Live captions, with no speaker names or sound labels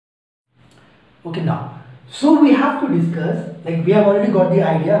Okay, now, so we have to discuss, like we have already got the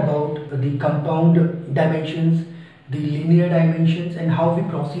idea about the compound dimensions, the linear dimensions, and how we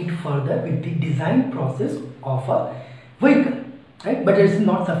proceed further with the design process of a vehicle, right? But it is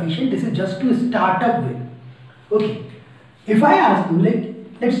not sufficient. This is just to start up with. Okay, if I ask you,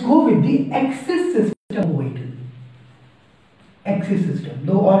 let's go with the axis system of vehicle. Axis system,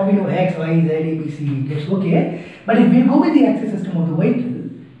 though all we know X, Y, Z, A, B, C, that's okay. But if we go with the axis system of the vehicle,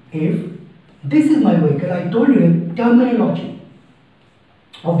 if this is my vehicle, I told you the terminology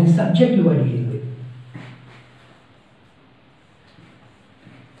of the subject you are dealing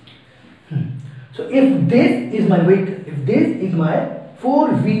with. So if this is my vehicle, if this is my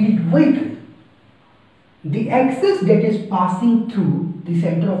four-wheeled vehicle, the axis that is passing through the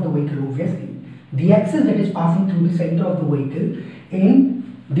center of the vehicle, obviously, the axis that is passing through the center of the vehicle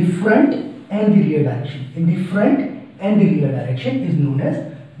in the front and the rear direction, in the front and the rear direction is known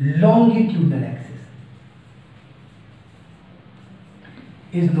as longitudinal axis.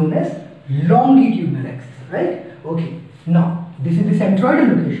 Is known as longitudinal axis, right? Okay. Now this is the centroidal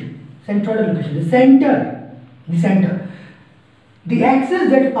location. Centroidal location. The center. The center. The axis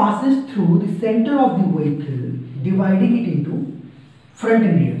that passes through the center of the vehicle, dividing it into front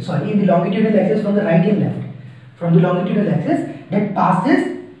and rear. Sorry, in the longitudinal axis from the right and left. From the longitudinal axis that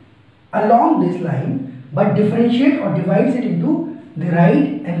passes along this line, but differentiate or divides it into the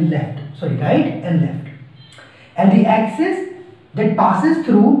right and left. Sorry, right and left. And the axis that passes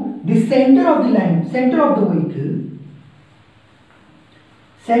through the center of the line, center of the vehicle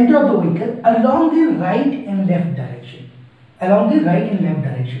along the right and left direction. Along the right and left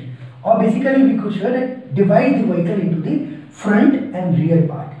direction. Or basically we could show that divide the vehicle into the front and rear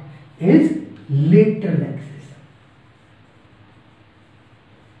part is lateral axis.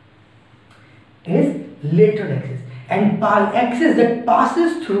 Is lateral axis. And axis that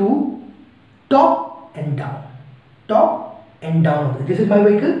passes through top and down. Top and down. This is my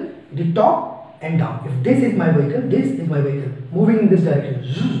vehicle, the top and down. If this is my vehicle, this is my vehicle. Moving in this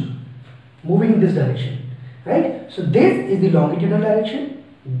direction. Moving in this direction. Right? So this is the longitudinal direction.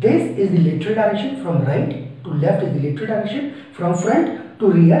 This is the lateral direction. From right to left is the lateral direction. From front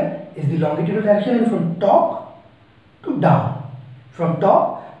to rear is the longitudinal direction. And from top to down. From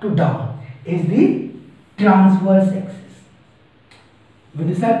top to down is the transverse axis. With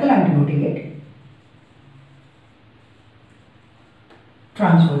the circle I am denoting it.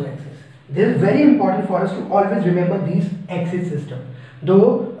 Transverse axis. This is very important for us to always remember these axis system.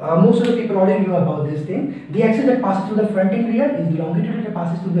 Though most of the people already knew about this thing. The axis that passes through the front and rear is the longitudinal that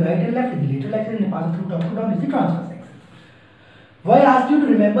passes through the right and left is the lateral axis, and that passes through top to down is the transverse axis. Why I asked you to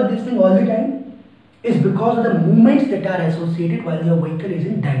remember this thing all the time is because of the movements that are associated while your vehicle is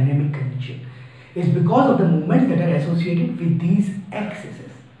in dynamic condition. It's because of the movements that are associated with these axes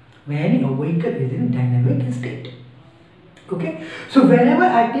when your vehicle is in dynamic state. Okay, so whenever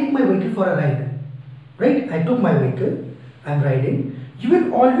I take my vehicle for a ride, right, I took my vehicle, I'm riding, you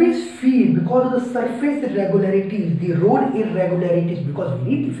will always feel, because of the surface irregularities, the road irregularities, because we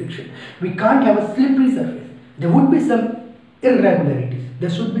need the friction, we can't have a slippery surface. There would be some irregularities. There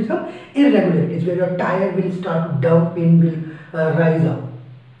should be some irregularities where your tire will start to dump in, will rise up.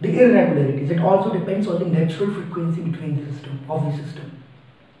 The irregularities. It also depends on the natural frequency between the system, of the system.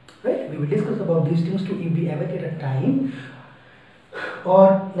 Right? We will discuss about these things too if we ever get a time,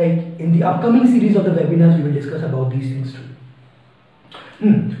 or like in the upcoming series of the webinars we will discuss about these things too.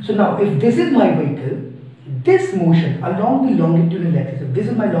 So now if this is my vehicle, this motion along the longitudinal axis, if this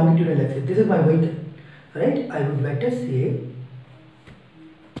is my longitudinal axis, this is my vehicle, right? I would better say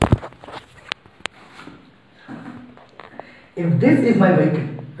if this is my vehicle,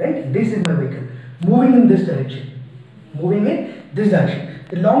 right? This is my vehicle moving in this direction, moving in this direction.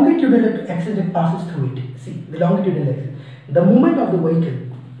 The longitudinal axis that passes through it, see the longitudinal axis, the movement of the vehicle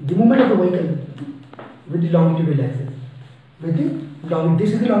with the longitudinal axis, this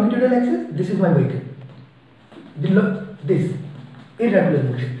is the longitudinal axis, this is my vehicle, this irregular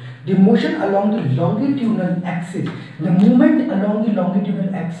motion, the motion along the longitudinal axis, the movement along the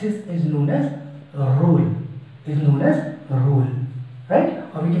longitudinal axis is known as roll, right?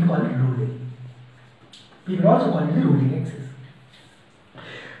 Or we can call it rolling. We can also call it the rolling axis.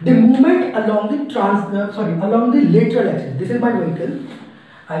 The movement along the lateral axis. This is my vehicle.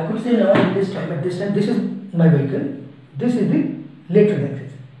 I could say now at this time, this is my vehicle. This is the lateral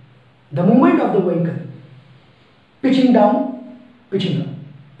axis. The movement of the vehicle, pitching down, pitching up,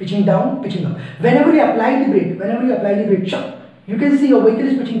 pitching down, pitching up. Whenever you apply the brake, you can see your vehicle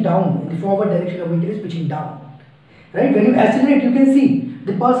is pitching down in the forward direction. Your vehicle is pitching down. Right? When you accelerate, you can see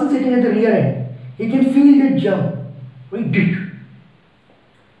the person sitting at the rear end. He can feel the jump. Right?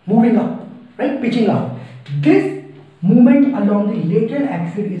 Moving up. right? Pitching out. This movement along the lateral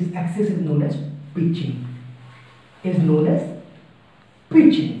axis is known as pitching.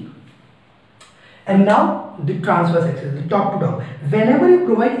 And now the transverse axis, the top to down. Whenever you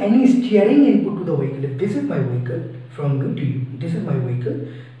provide any steering input to the vehicle, if this is my vehicle from me to you, this is my vehicle,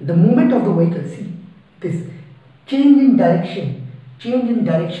 the movement of the vehicle, see this change in direction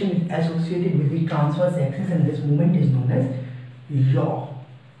is associated with the transverse axis, and this movement is known as yaw.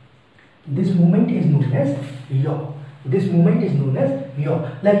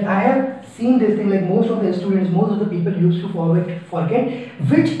 Like I have seen this thing, like most of the students, most of the people used to forget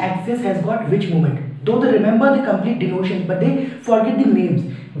which axis has got which movement. Though they remember the complete denotions, but they forget the names.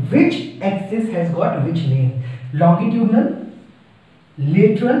 Which axis has got which name? Longitudinal,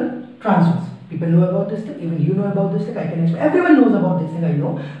 lateral, transverse. People know about this thing, even you know about this thing, I can explain. Everyone knows about this thing, I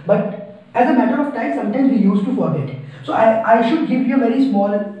know. But as a matter of time, sometimes we used to forget. So I should give you a very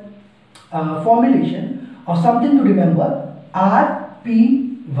small formulation or something to remember.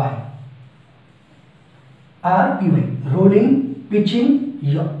 RPY. Rolling, pitching,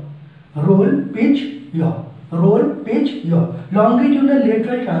 yaw. Roll, pitch, yaw. Roll, pitch, yaw. Longitudinal,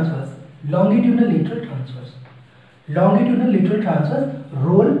 lateral, transverse. Roll,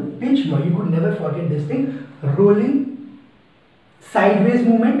 pitch, yaw. You could never forget this thing. Rolling, sideways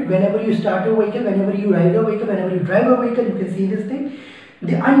movement. Whenever you start a vehicle, whenever you ride a vehicle, whenever you drive a vehicle, you can see this thing.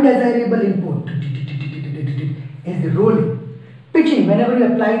 The undesirable input is the rolling. Pitching, whenever you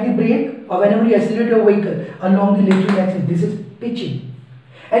apply the brake or whenever you accelerate a vehicle along the lateral axis, this is pitching.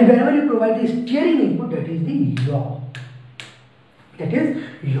 And whenever you provide the steering input, that is the yaw.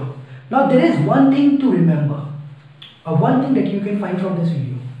 Now there is one thing to remember, or one thing that you can find from this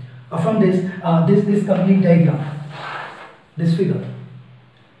video, or from this complete diagram, this figure.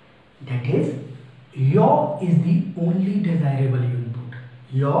 That is, yaw is the only desirable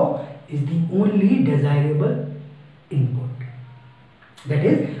input. That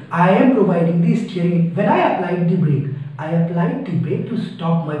is, I am providing the steering. When I applied the brake, to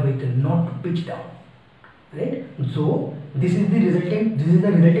stop my vehicle, not to pitch down. Right? So this is the resultant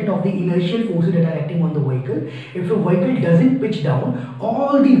of the inertial forces that are acting on the vehicle. If a vehicle doesn't pitch down,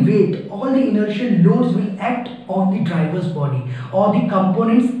 all the weight, all the inertial loads will act on the driver's body or the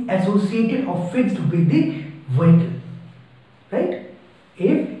components associated or fixed with the vehicle. Right?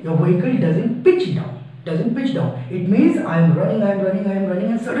 If your vehicle doesn't pitch down, it means I am running,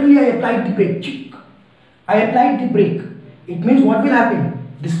 and suddenly I applied the brake. It means what will happen?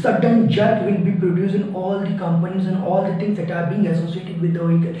 The sudden jerk will be produced in all the components and all the things that are being associated with the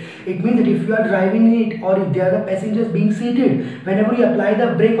vehicle. It means that if you are driving it, or if there are passengers being seated, whenever you apply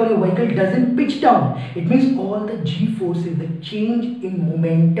the brake or your vehicle doesn't pitch down, it means all the G forces, the change in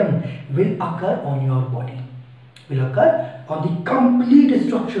momentum will occur on your body. Will occur on the complete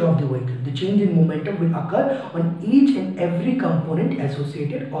structure of the vehicle. The change in momentum will occur on each and every component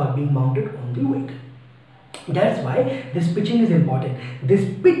associated or being mounted on the vehicle. That's why this pitching is important. This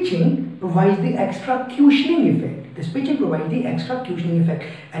pitching provides the extra cushioning effect.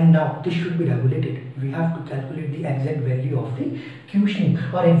 And now this should be regulated. We have to calculate the exact value of the cushioning,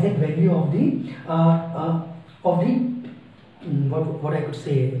 or exact value of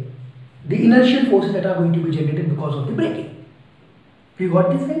the inertial forces that are going to be generated because of the braking. You got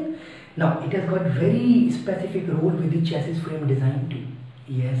this thing? Now it has got very specific role with the chassis frame design too.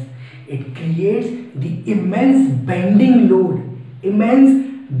 Yes, it creates the immense bending load in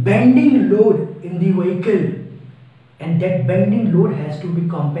the vehicle, and that bending load has to be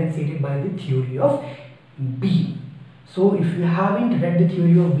compensated by the theory of beam. So if you haven't read the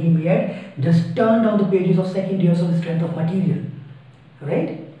theory of beam yet, just turn down the pages of second years of the strength of material,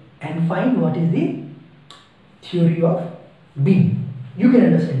 right, and find what is the theory of beam. You can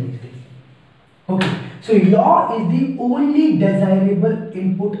understand these things. Okay, so yaw is the only desirable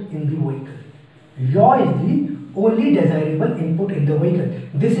input in the vehicle.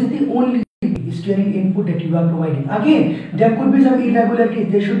 This is the only steering input that you are providing. Again, there could be some irregularities.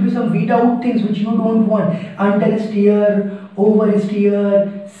 There should be some weed out things which you don't want. Understeer,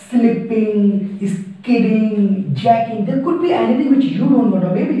 oversteer, slipping, skidding, jacking. There could be anything which you don't want,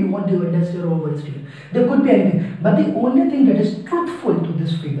 or maybe you want to understeer or oversteer. There could be anything. But the only thing that is truthful to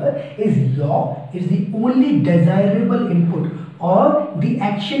this figure is yaw is the only desirable input, or the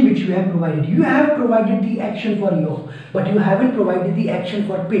action which you have provided. You have provided the action for yaw, but you haven't provided the action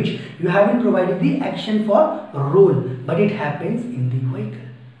for pitch. You haven't provided the action for roll, but it happens in the vehicle.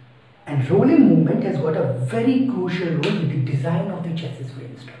 And rolling movement has got a very crucial role with the design of the chassis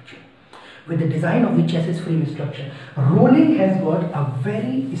frame structure. Rolling has got a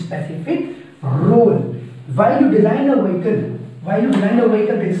very specific role. While you design a vehicle,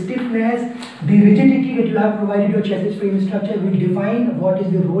 the stiffness, The rigidity that you have provided your chassis frame structure will define what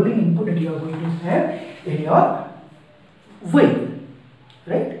is the rolling input that you are going to have in your vehicle.